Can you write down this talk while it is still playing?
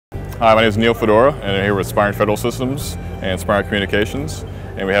Hi, my name is Neal Fedora, and I'm here with Spirent Federal Systems and Spirent Communications.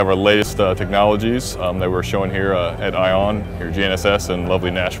 And we have our latest technologies that we're showing here at ION, here GNSS in lovely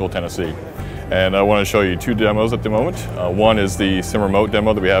Nashville, Tennessee. And I want to show you two demos at the moment. One is the Sim Remote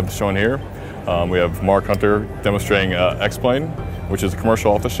demo that we have shown here. We have Mark Hunter demonstrating X-Plane, which is a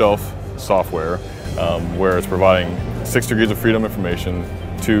commercial off-the-shelf software where it's providing 6 degrees of freedom information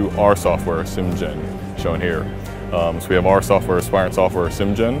to our software, SimGen, shown here. So we have our software, Spirent software,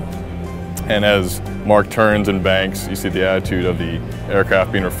 SimGen. And as Mark turns and banks, you see the attitude of the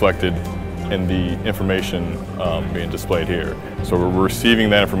aircraft being reflected in the information being displayed here. So we're receiving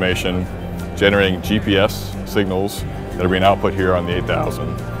that information, generating GPS signals that are being output here on the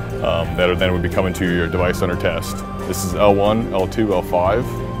 8000 that then would be coming to your device under test. This is L1, L2, L5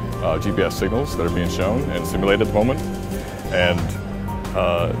 GPS signals that are being shown and simulated at the moment. And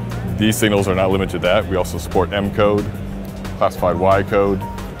these signals are not limited to that. We also support M code, classified Y code,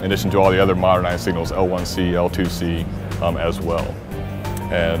 in addition to all the other modernized signals, L1C, L2C as well.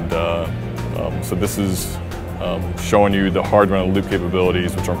 And so this is showing you the hard-run-in-the-loop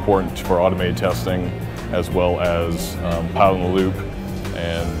capabilities, which are important for automated testing, as well as pilot-in-the-loop,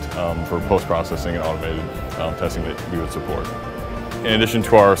 and for post-processing and automated testing that we would support. In addition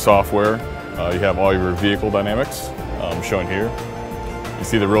to our software, you have all your vehicle dynamics shown here. You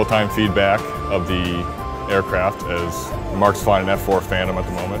see the real-time feedback of the aircraft as Mark's flying an F4 Phantom at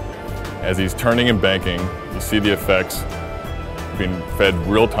the moment. As he's turning and banking, you see the effects being fed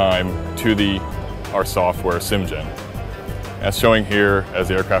real-time to our software, SimGen. As showing here, as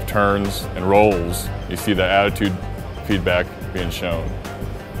the aircraft turns and rolls, you see the attitude feedback being shown.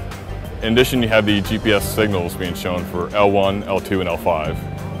 In addition, you have the GPS signals being shown for L1, L2, and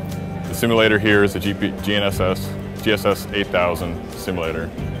L5. The simulator here is the GNSS 8000 simulator,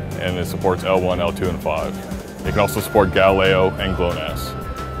 and it supports L1, L2, and 5. It can also support Galileo and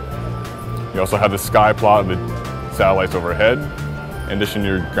GLONASS. You also have the sky plot of the satellites overhead, in addition to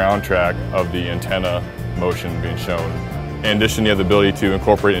your ground track of the antenna motion being shown. In addition, you have the ability to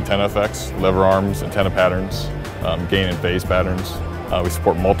incorporate antenna effects, lever arms, antenna patterns, gain and phase patterns. We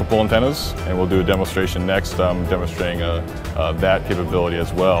support multiple antennas, and we'll do a demonstration next demonstrating that capability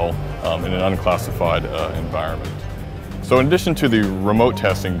as well in an unclassified environment. So in addition to the remote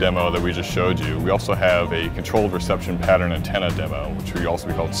testing demo that we just showed you, we also have a controlled reception pattern antenna demo, which we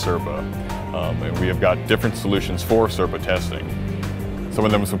also call SERPA. And we have got different solutions for SERPA testing. Some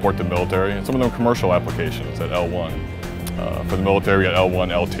of them support the military, and some of them commercial applications at L1. For the military, we got L1,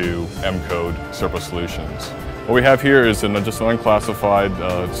 L2, M code SERPA solutions. What we have here is just an unclassified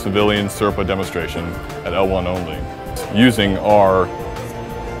civilian SERPA demonstration at L1 only, using our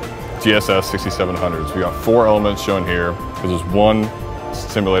GSS 6700s. We got 4 elements shown here, because there's one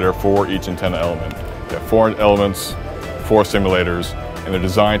simulator for each antenna element. We have 4 elements, 4 simulators, and they're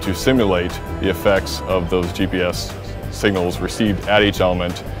designed to simulate the effects of those GPS signals received at each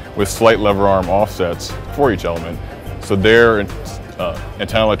element with slight lever arm offsets for each element. So their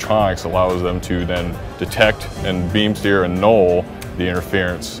antenna electronics allows them to then detect and beam steer and null the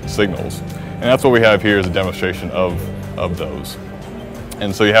interference signals. And that's what we have here is a demonstration of those.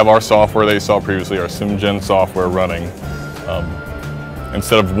 And so you have our software that you saw previously, our SimGen software running.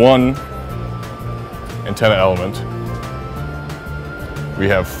 Instead of one antenna element, we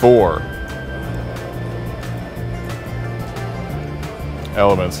have 4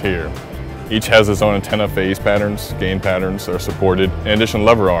 elements here. Each has its own antenna phase patterns, gain patterns that are supported, in addition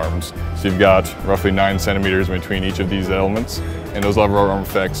lever arms. So you've got roughly 9 centimeters between each of these elements, and those lever arm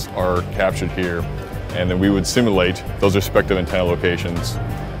effects are captured here. And then we would simulate those respective antenna locations.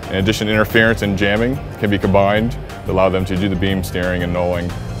 In addition, interference and jamming can be combined to allow them to do the beam steering and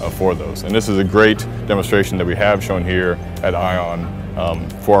nulling for those. And this is a great demonstration that we have shown here at ION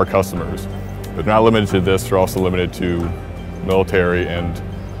for our customers. But not limited to this, they're also limited to military and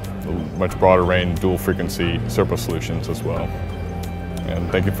a much broader range dual frequency SERPA solutions as well. And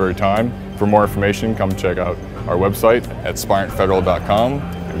thank you for your time. For more information, come check out our website at spirentfederal.com.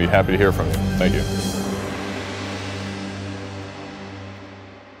 I'd be happy to hear from you. Thank you.